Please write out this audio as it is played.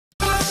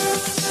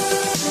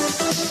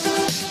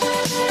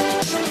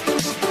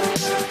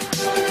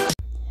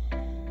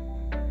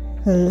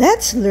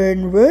Let's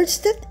learn words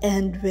that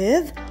end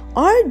with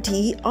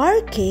RD,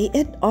 RK,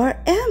 and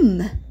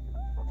RM.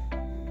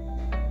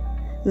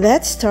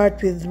 Let's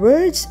start with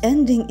words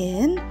ending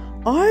in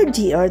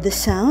RD or the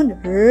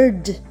sound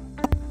heard.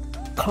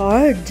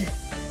 Card,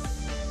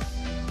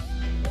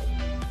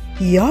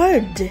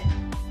 yard,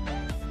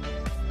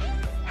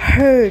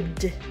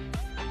 heard,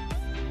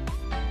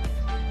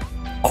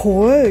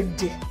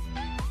 cord,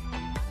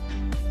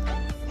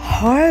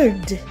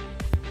 hard.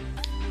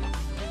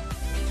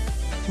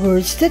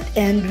 Words that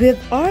end with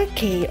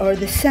RK or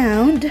the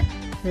sound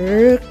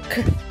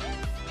RK.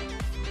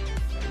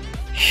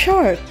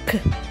 Shark,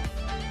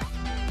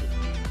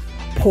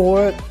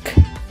 pork,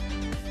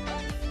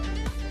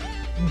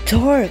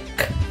 dark,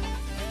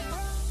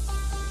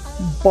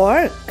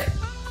 bark,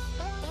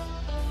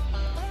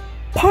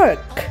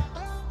 park,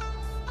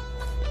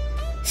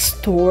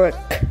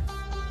 stork.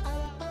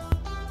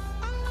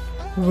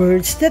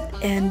 Words that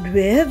end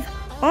with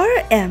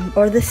RM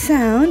or the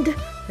sound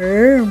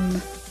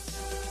worm.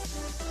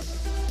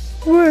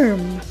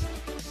 Worm,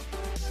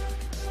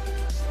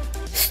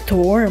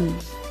 storm,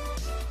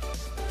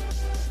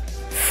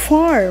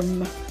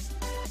 farm,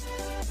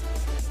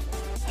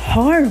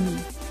 harm,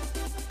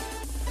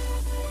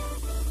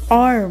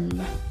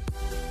 arm,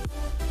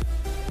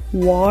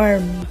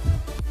 warm.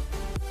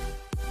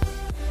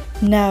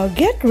 Now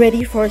get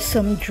ready for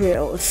some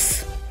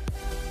drills.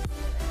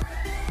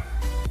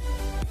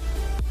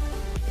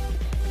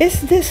 Is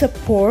this a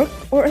pork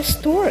or a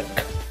stork?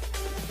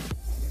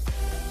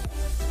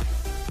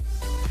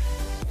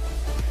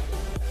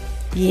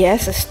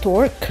 Yes, a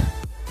stork.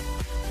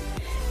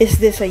 Is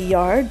this a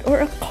yard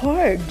or a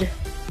card?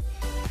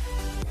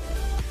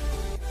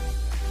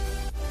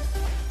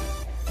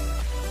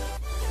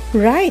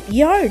 Right,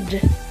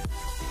 yard.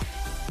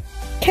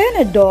 Can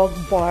a dog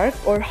bark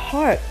or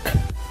hark?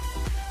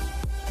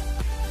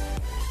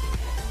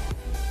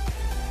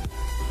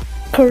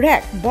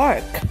 Correct,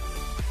 bark.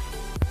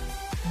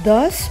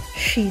 Does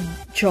she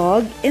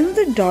jog in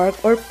the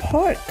dark or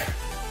park?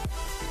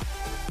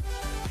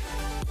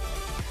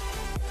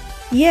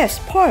 Yes,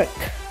 park.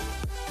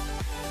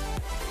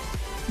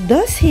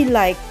 Does he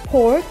like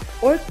pork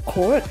or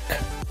cork?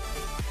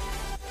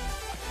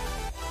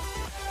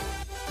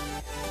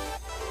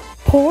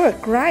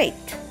 Pork,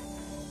 right.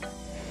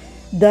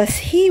 Does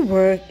he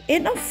work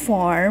in a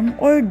farm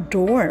or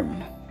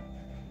dorm?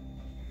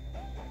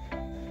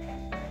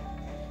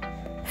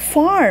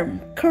 Farm,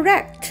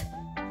 correct.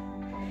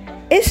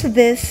 Is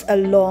this a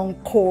long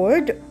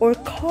cord or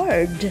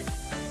card?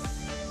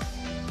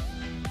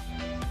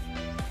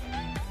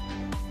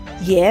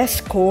 Yes,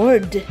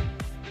 cord.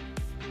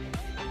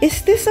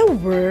 Is this a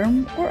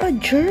worm or a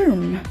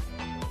germ?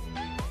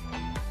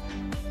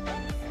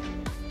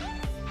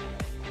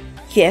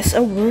 Yes,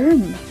 a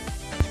worm.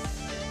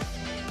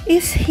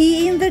 Is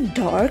he in the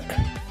dark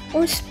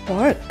or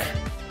spark?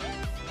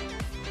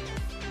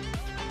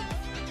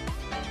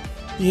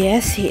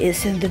 Yes, he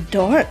is in the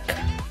dark.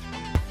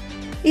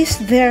 Is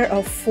there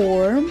a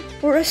form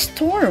or a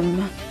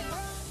storm?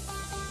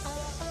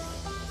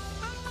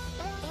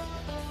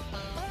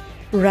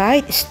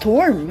 Right,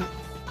 storm.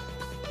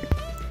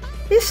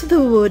 Is the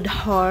wood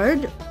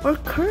hard or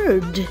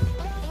curved?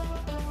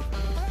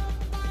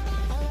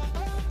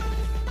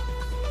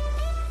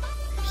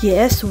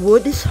 Yes,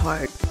 wood is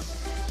hard.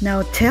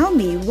 Now tell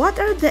me, what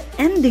are the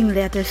ending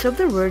letters of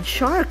the word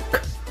shark?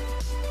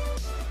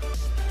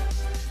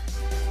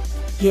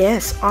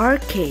 Yes,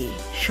 RK,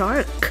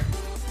 shark.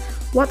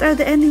 What are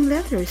the ending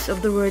letters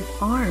of the word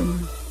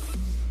arm?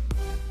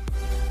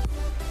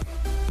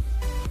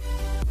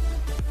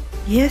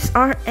 Yes,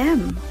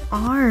 RM,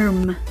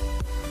 arm.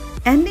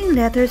 Ending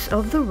letters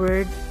of the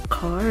word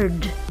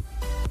card.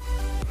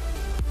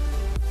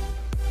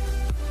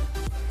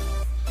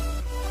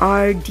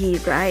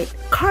 RD, right,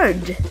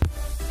 card.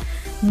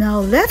 Now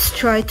let's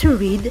try to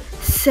read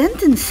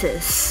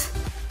sentences.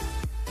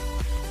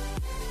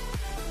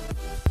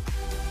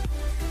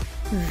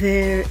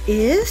 There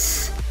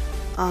is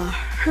a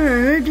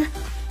herd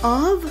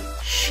of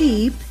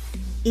sheep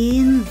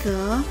in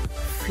the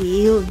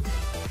field.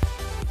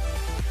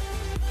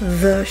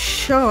 The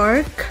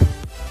shark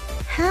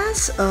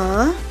has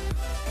a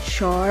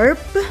sharp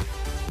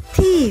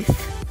teeth.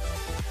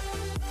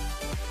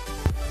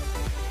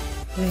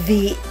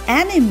 The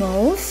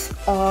animals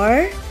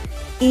are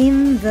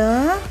in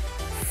the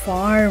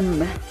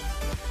farm.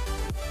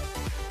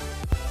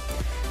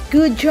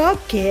 Good job,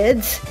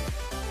 kids.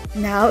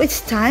 Now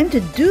it's time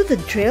to do the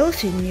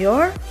drills in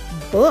your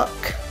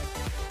book.